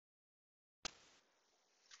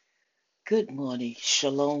Good morning.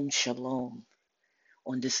 Shalom, shalom.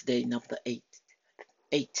 On this day, number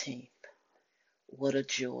 18th. What a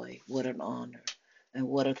joy, what an honor, and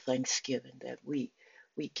what a thanksgiving that we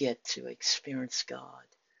get to experience God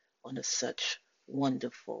on a such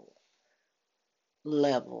wonderful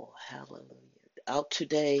level. Hallelujah. Out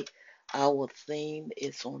today, our theme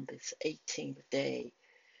is on this 18th day,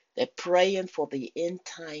 that praying for the end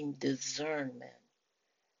time discernment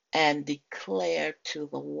and declare to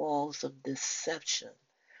the walls of deception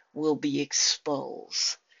will be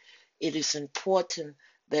exposed. It is important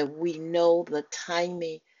that we know the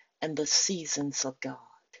timing and the seasons of God.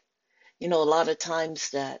 You know, a lot of times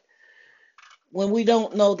that when we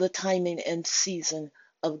don't know the timing and season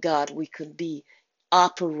of God, we could be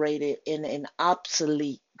operated in an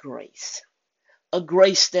obsolete grace, a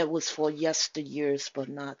grace that was for yesteryears, but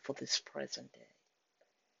not for this present day.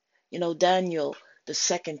 You know, Daniel, the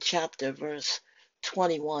second chapter, verse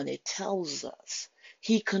 21, it tells us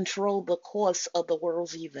he controlled the course of the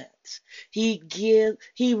world's events. He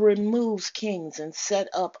removes kings and set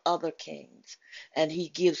up other kings, and he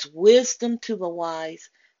gives wisdom to the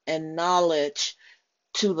wise and knowledge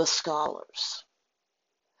to the scholars.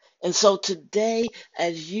 And so today,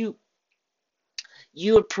 as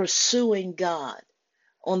you're pursuing God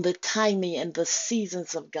on the timing and the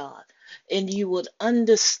seasons of God, and you would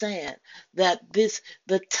understand that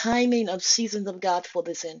the timing of seasons of God for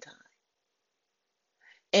this end time,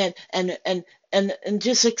 and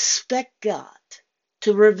just expect God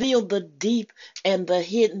to reveal the deep and the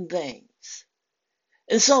hidden things.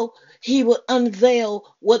 And so he will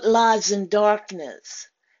unveil what lies in darkness,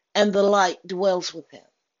 and the light dwells with him,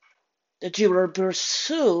 that you will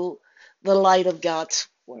pursue the light of God's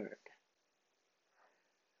word.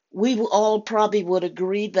 We all probably would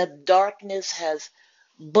agree that darkness has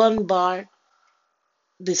bombarded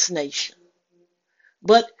this nation.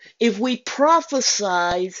 But if we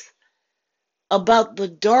prophesize about the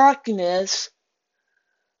darkness,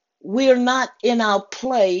 we're not in our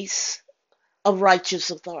place of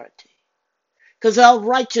righteous authority. Because our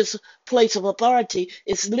righteous place of authority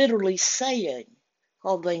is literally saying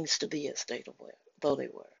all things to be as though they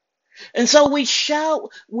were. And so we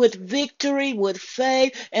shout with victory, with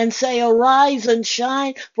faith, and say, arise and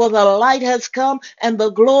shine, for the light has come, and the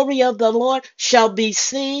glory of the Lord shall be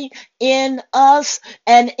seen in us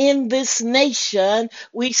and in this nation.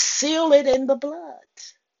 We seal it in the blood.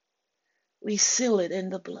 We seal it in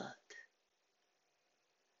the blood.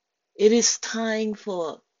 It is time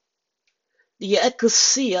for the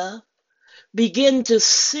ecclesia begin to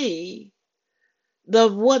see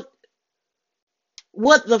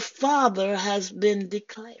what the Father has been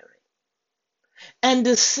declaring, and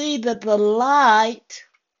to see that the light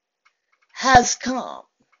has come,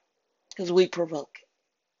 because we provoke it.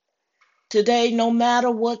 Today, no matter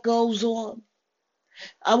what goes on,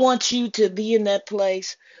 I want you to be in that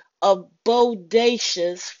place of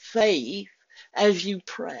bodacious faith as you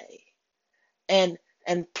pray, and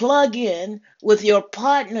plug in with your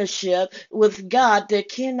partnership with God that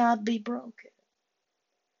cannot be broken.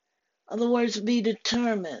 In other words, be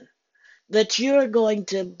determined that you're going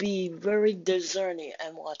to be very discerning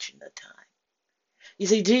and watching the time. You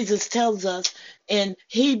see, Jesus tells us in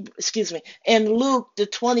Luke the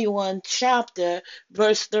 21 chapter,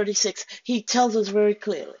 verse 36, he tells us very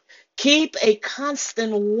clearly, keep a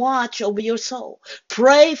constant watch over your soul.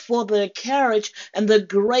 Pray for the courage and the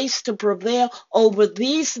grace to prevail over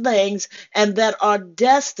these things and that are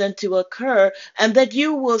destined to occur, and that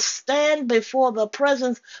you will stand before the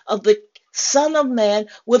presence of the Son of Man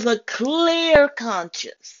with a clear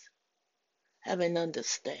conscience, having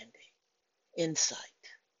understanding, insight,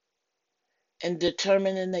 and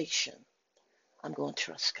determination. I'm going to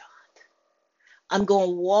trust God. I'm going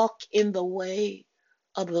to walk in the way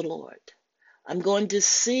of the Lord. I'm going to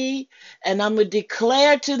see, and I'm going to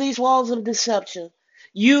declare to these walls of deception,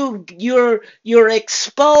 you're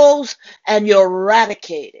exposed and you're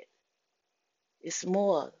eradicated. It's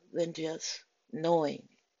more than just knowing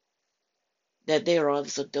that there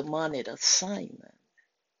is a demonic assignment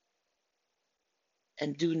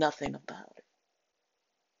and do nothing about it.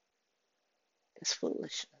 It's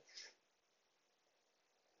foolishness.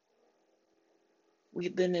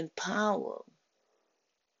 We've been empowered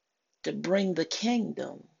to bring the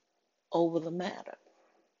kingdom over the matter.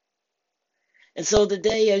 And so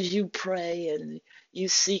today, as you pray and you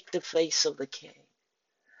seek the face of the King,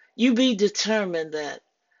 you be determined that,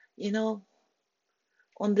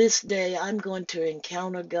 on this day, I'm going to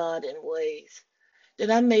encounter God in ways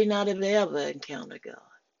that I may not have ever encountered God.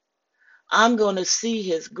 I'm going to see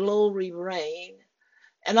his glory reign,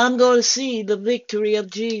 and I'm going to see the victory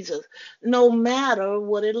of Jesus, no matter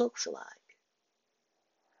what it looks like.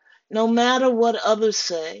 no matter what others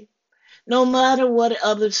say, no matter what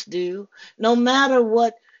others do, no matter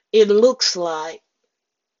what it looks like,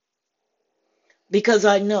 because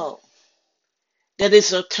I know that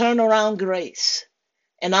it's a turnaround grace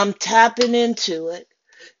and I'm tapping into it.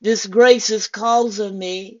 This grace is causing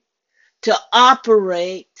me to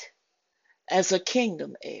operate as a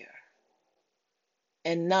kingdom heir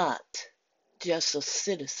and not just a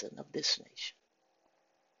citizen of this nation.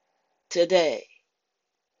 Today,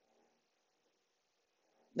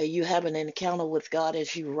 may you have an encounter with God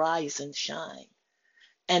as you rise and shine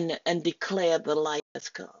and declare the light has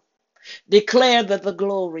come. Declare that the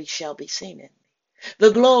glory shall be seen in me.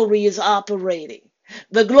 The glory is operating.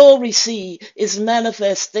 The glory see is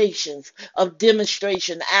manifestations of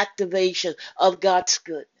demonstration, activation of God's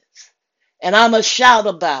goodness. And I'm going to shout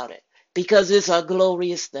about it because it's a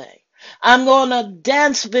glorious thing. I'm going to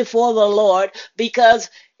dance before the Lord because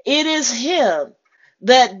it is Him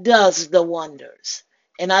that does the wonders.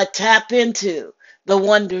 And I tap into the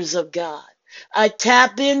wonders of God. I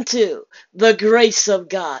tap into the grace of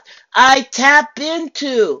God. I tap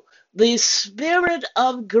into the spirit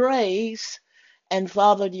of grace, and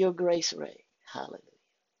Father, your grace reign. Hallelujah.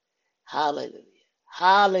 Hallelujah.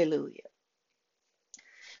 Hallelujah.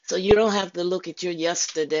 So you don't have to look at your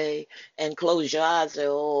yesterday and close your eyes and say,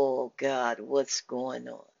 oh God, what's going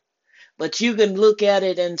on? But you can look at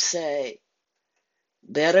it and say,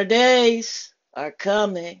 better days are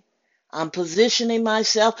coming. I'm positioning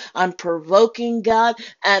myself, I'm provoking God,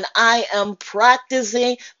 and I am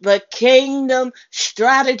practicing the kingdom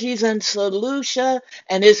strategies and solution,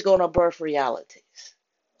 and it's going to birth realities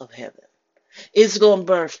of heaven. It's going to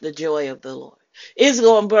birth the joy of the Lord. It's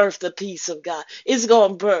going to birth the peace of God. It's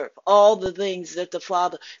going to birth all the things that the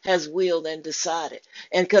Father has willed and decided.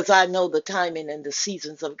 And because I know the timing and the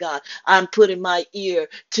seasons of God, I'm putting my ear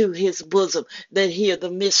to His bosom that hear the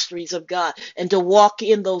mysteries of God and to walk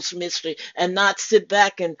in those mysteries and not sit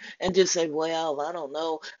back and just say, well, I don't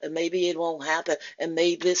know, and maybe it won't happen, and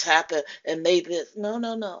may this happen, and may this. No,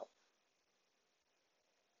 no, no,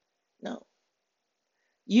 no.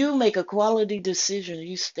 You make a quality decision,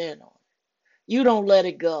 you stand on it. You don't let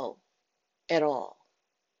it go at all.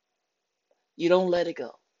 You don't let it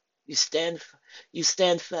go. You stand you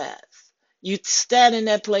stand fast. You stand in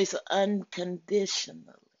that place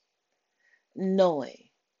unconditionally, knowing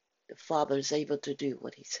the Father is able to do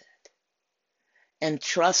what He said and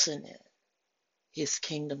trusting in His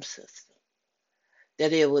kingdom system,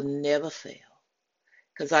 that it will never fail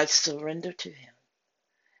because I surrender to Him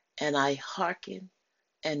and I hearken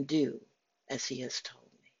and do as He has told me.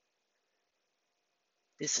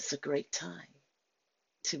 This is a great time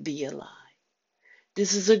to be alive.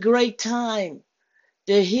 This is a great time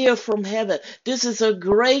to hear from heaven. This is a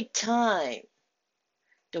great time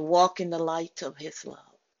to walk in the light of His love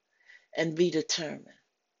and be determined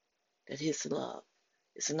that His love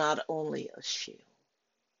is not only a shield,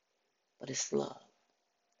 but His love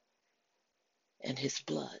and His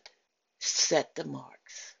blood set the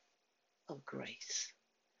marks of grace,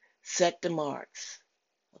 set the marks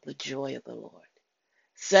of the joy of the Lord,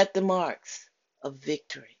 set the marks of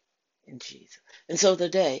victory in Jesus. And so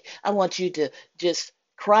today, I want you to just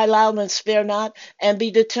cry loud and spare not and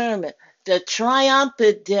be determined. The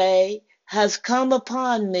triumphant day has come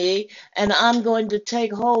upon me, and I'm going to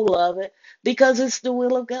take hold of it because it's the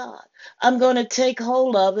will of God. I'm going to take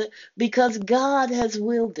hold of it because God has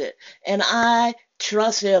willed it, and I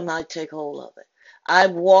trust Him. I take hold of it. I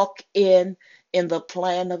walk in the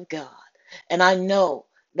plan of God, and I know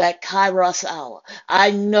that Kairos hour.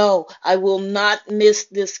 I know I will not miss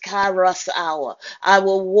this Kairos hour. I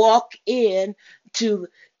will walk in to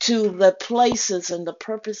the places and the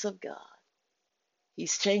purpose of God.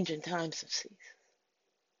 He's changing times of season.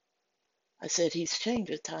 I said He's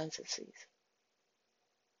changing times of season.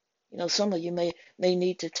 You know, some of you may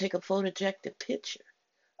need to take a photographic picture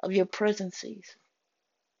of your present season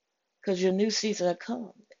because your new season will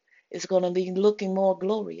come. It's going to be looking more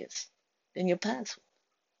glorious than your past one.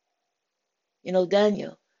 You know,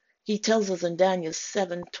 Daniel, he tells us in Daniel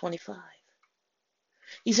 7:25.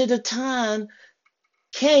 He said the time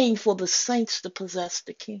came for the saints to possess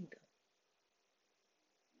the kingdom.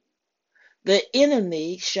 The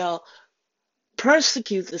enemy shall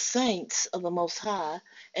persecute the saints of the Most High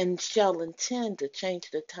and shall intend to change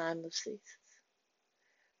the time of seasons.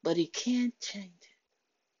 But he can't change it.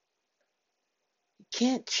 He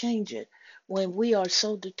can't change it when we are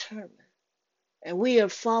so determined and we are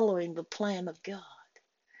following the plan of God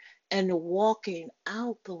and walking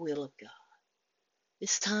out the will of God.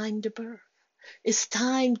 It's time to birth. It's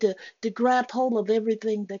time to grab hold of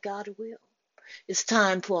everything that God will. It's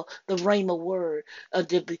time for the rhema word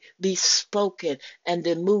to be spoken and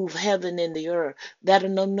to move heaven in the earth. That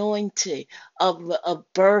an anointing of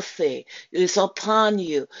birthing is upon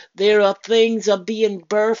you. There are things are being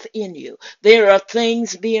birthed in you. There are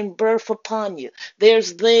things being birthed upon you.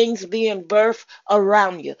 There's things being birthed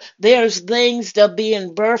around you. There's things that are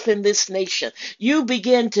being birthed in this nation. You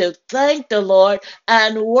begin to thank the Lord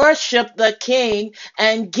and worship the King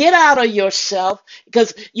and get out of yourself.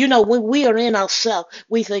 Because you know when we are in ourselves,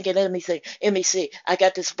 we thinking, let me see, I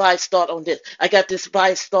got this bias thought on this, I got this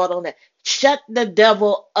bias thought on that. Shut the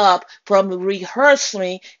devil up from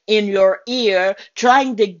rehearsing in your ear,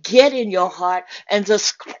 trying to get in your heart, and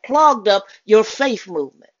just clogged up your faith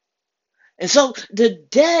movement. And so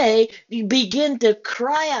today, you begin to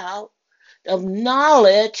cry out of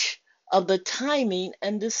knowledge of the timing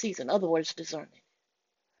and the season. In other words, discerning.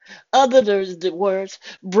 Other words,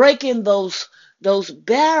 breaking those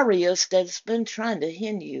barriers that's been trying to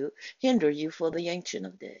hinder you for the Ancient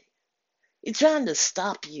of Days. He's trying to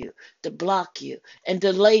stop you, to block you, and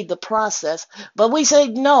delay the process. But we say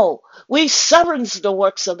no. We severance the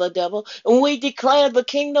works of the devil, and we declare the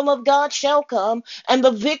kingdom of God shall come, and the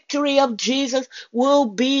victory of Jesus will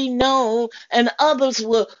be known, and others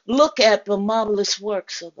will look at the marvelous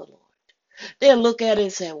works of the Lord. They'll look at it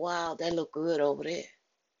and say, wow, that look good over there.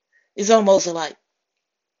 It's almost like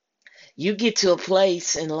you get to a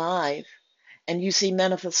place in life and you see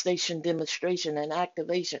manifestation, demonstration, and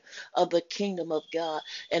activation of the kingdom of God,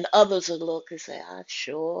 and others will look and say, I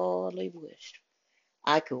surely wish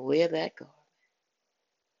I could wear that garment.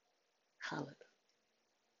 Hallelujah.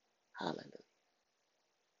 Hallelujah.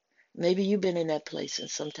 Maybe you've been in that place in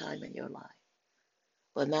some time in your life,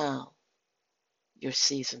 but now your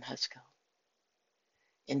season has come.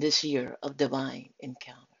 In this year of divine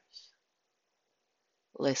encounters,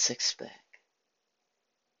 let's expect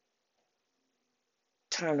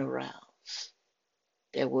turnarounds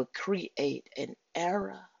that will create an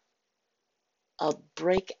era of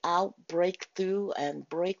breakout, breakthrough, and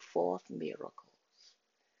break forth miracles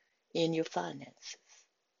in your finances,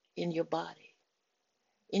 in your body,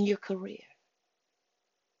 in your career,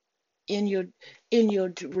 in your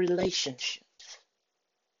relationships,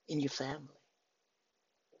 in your family,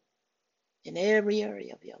 in every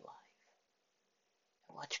area of your life.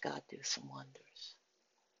 Watch God do some wonders,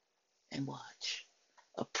 and watch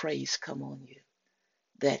a praise come on you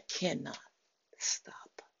that cannot stop.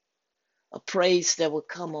 A praise that will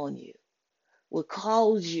come on you will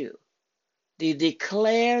cause you to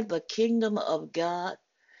declare the kingdom of God,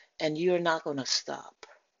 and you're not going to stop,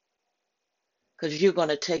 because you're going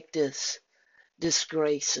to take this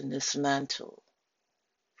grace and this mantle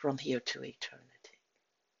from here to eternity,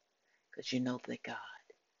 because you know that God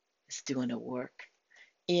is doing a work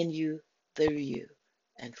in you, through you,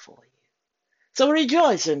 and for you. So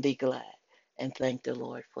rejoice and be glad and thank the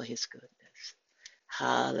Lord for his goodness.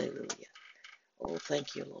 Hallelujah. Oh,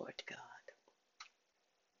 thank you, Lord God.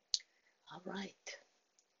 All right.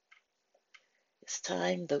 It's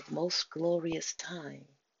time, the most glorious time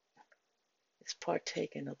is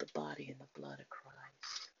partaking of the body and the blood of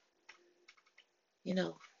Christ. You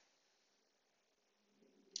know,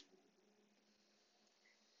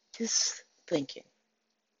 just thinking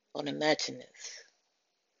or imagine this.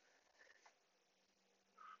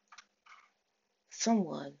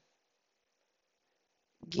 Someone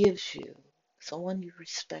gives you, someone you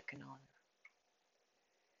respect and honor,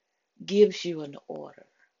 gives you an order.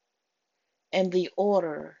 And the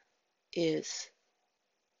order is,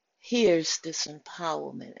 here's this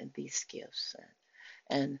empowerment and these gifts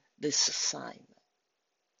and this assignment.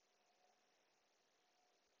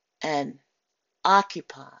 And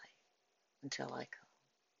occupy until I come.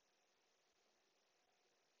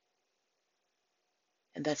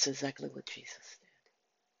 And that's exactly what Jesus did.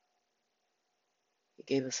 He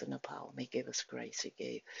gave us an empowerment. He gave us grace.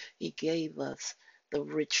 He gave us the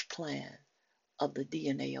rich plan of the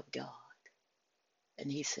DNA of God.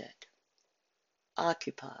 And he said,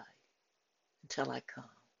 occupy until I come.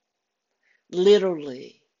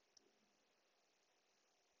 Literally,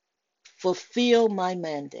 fulfill my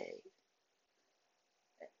mandate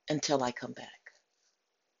until I come back.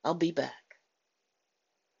 I'll be back.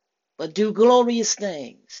 But do glorious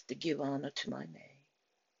things to give honor to my name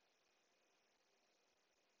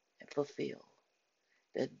and fulfill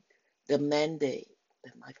the mandate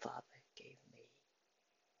that my Father gave me.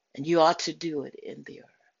 And you ought to do it in the earth.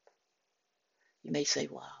 You may say,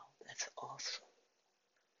 wow, that's awesome.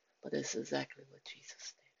 But that's exactly what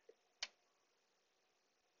Jesus did.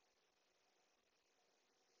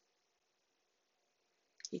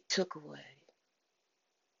 He took away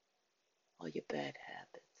all your bad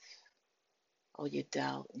habits. all your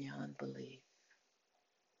doubt and your unbelief.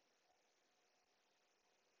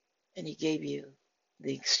 And he gave you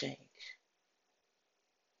the exchange.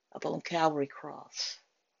 Up on Calvary Cross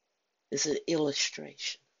is an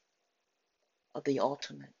illustration of the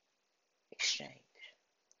ultimate exchange.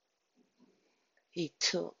 He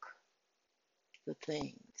took the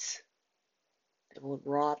things that would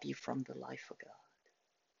rob you from the life of God,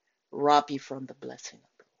 rob you from the blessing of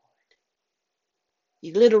the Lord.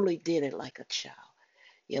 He literally did it like a child.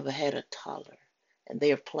 You ever had a toddler and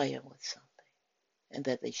they're playing with something and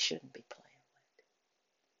that they shouldn't be playing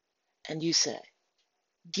with? And you say,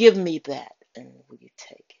 give me that, and will you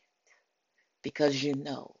take it? Because you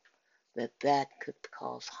know that that could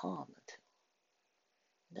cause harm to them.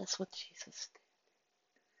 That's what Jesus did.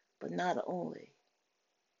 But not only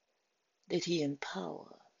did he empower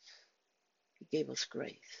us, he gave us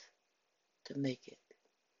grace to make it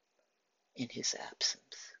in his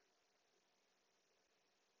absence.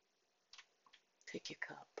 Take your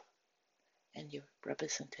cup and your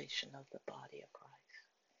representation of the body of Christ.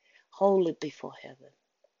 Hold it before heaven.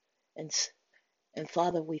 And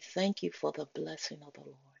Father, we thank you for the blessing of the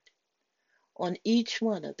Lord on each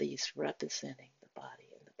one of these representing the body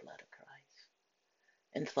and the blood of Christ.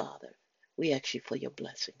 And Father, we ask you for your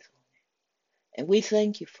blessings on it. And we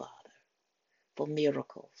thank you, Father, for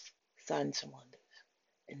miracles, signs and wonders,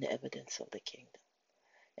 and the evidence of the kingdom.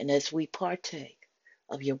 And as we partake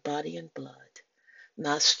of your body and blood,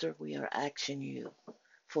 Master, we are asking you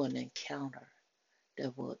for an encounter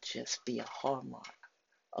that will just be a hallmark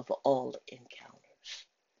of all encounters.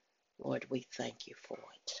 Lord, we thank you for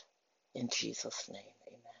it. In Jesus' name,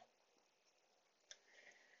 amen.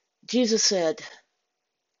 Jesus said,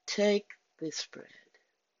 take this bread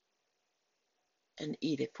and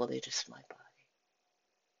eat it, for it is my body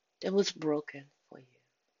that was broken for you.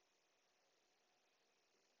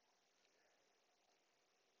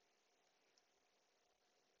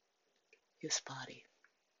 His body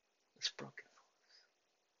was broken for us.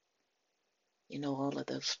 You know, all of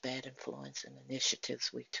those bad influence and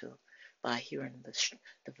initiatives we took by hearing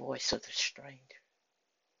the voice of the stranger.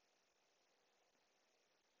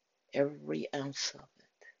 Every ounce of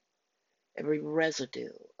it, every residue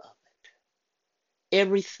of it,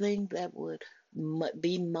 everything that would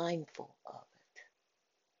be mindful of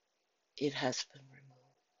it, it has been removed.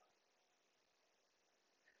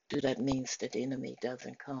 Do that means that the enemy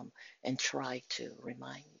doesn't come and try to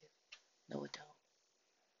remind you? No, it don't.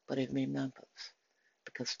 But it remembers,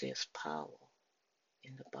 because there's power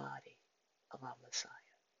in the body of our Messiah.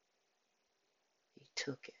 He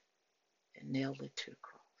took it and nailed it to the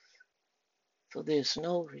cross. So there's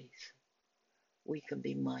no reason we can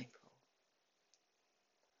be mindful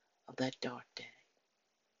of that dark day,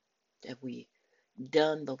 that we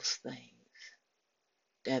done those things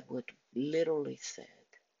that would literally said,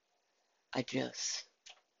 I just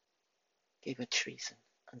gave a treason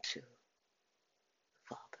unto the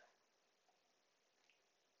Father.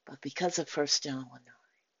 But because of 1 John 1:9,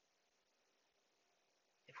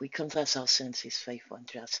 if we confess our sins, he's faithful and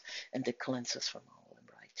just and to cleanse us from all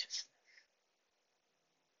unrighteousness.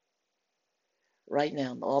 Right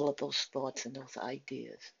now, all of those thoughts and those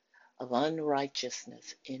ideas of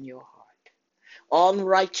unrighteousness in your heart, all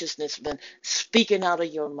unrighteousness been speaking out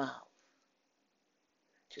of your mouth,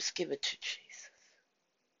 just give it to Jesus.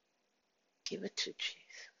 Give it to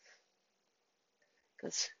Jesus.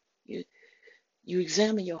 Because you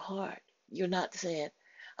examine your heart. You're not saying,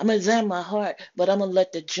 I'm going to examine my heart, but I'm going to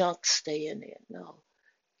let the junk stay in there. No.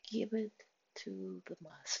 Give it to the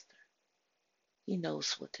Master. He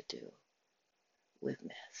knows what to do with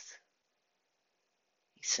mess.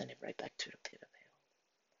 He sent it right back to the pit of hell.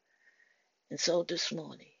 And so this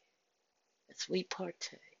morning, as we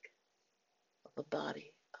partake of the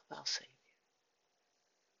body of our Savior,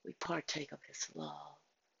 we partake of his love,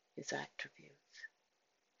 his attributes,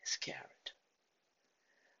 his character.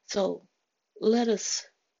 So let us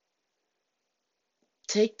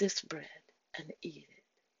take this bread and eat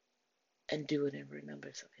it and do it in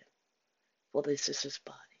remembrance of him. For this is his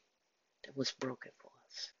body that was broken for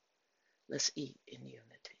us. Let's eat in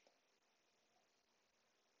unity.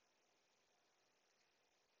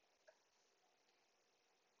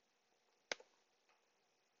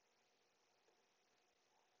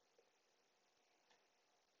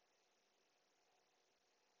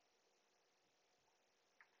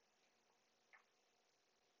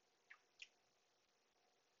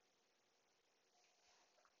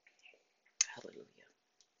 Hallelujah.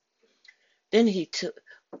 Then he took,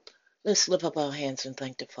 let's lift up our hands and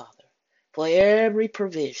thank the Father for every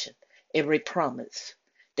provision, every promise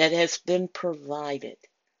that has been provided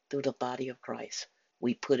through the body of Christ,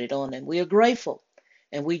 We put it on, and we are grateful.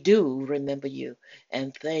 And we do remember you.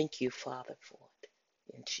 And thank you, Father, for it.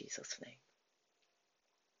 In Jesus' name.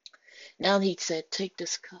 Now he said, take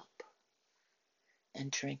this cup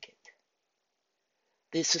and drink it.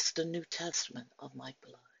 This is the New Testament of my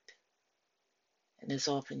blood. And as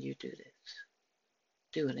often you do this,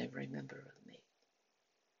 do it in remember of me.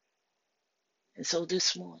 And so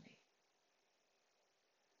this morning,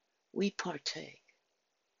 we partake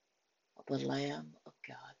of the Lamb of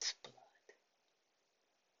God's blood.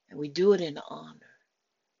 And we do it in honor,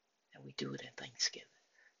 and we do it in thanksgiving.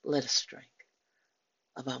 Let us drink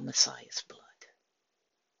of our Messiah's blood.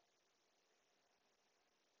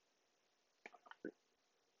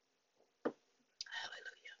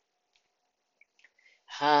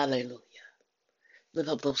 Hallelujah. Hallelujah. Lift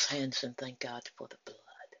up those hands and thank God for the blood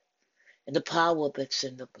and the power that's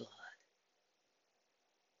in the blood.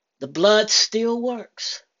 The blood still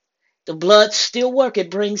works. The blood still works.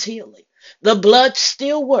 It brings healing. The blood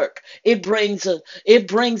still works. It brings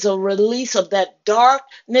a release of that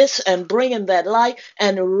darkness and bringing that light,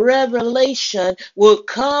 and revelation will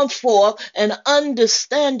come forth and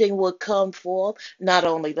understanding will come forth. Not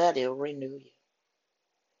only that, it will renew you.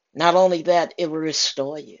 Not only that, it will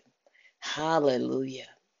restore you. Hallelujah.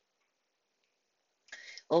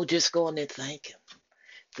 Oh, just go on and thank him.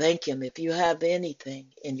 Thank him. If you have anything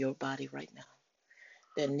in your body right now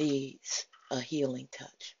that needs a healing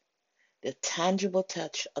touch, the tangible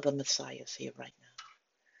touch of the Messiah is here right now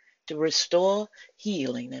to restore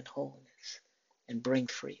healing and wholeness and bring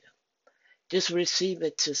freedom. Just receive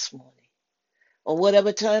it this morning or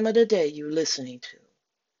whatever time of the day you're listening to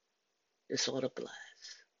this auto blast.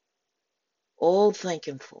 Oh, thank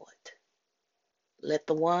him for it. Let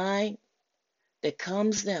the wine that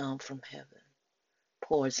comes down from heaven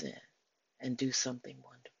pours in and do something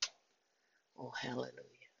wonderful. Oh, hallelujah.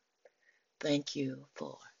 Thank you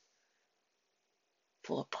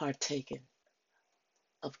for partaking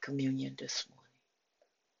of communion this morning.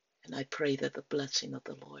 And I pray that the blessing of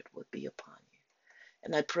the Lord would be upon you.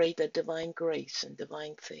 And I pray that divine grace and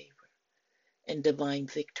divine favor and divine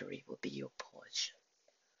victory will be your portion.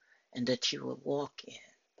 And that you will walk in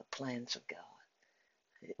the plans of God.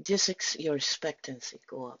 Just your expectancy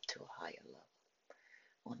go up to a higher level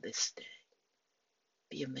on this day.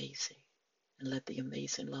 Be amazing. And let the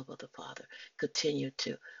amazing love of the Father continue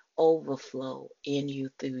to overflow in you,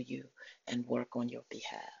 through you, and work on your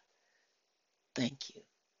behalf. Thank you.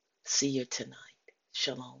 See you tonight.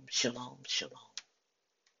 Shalom, shalom, shalom.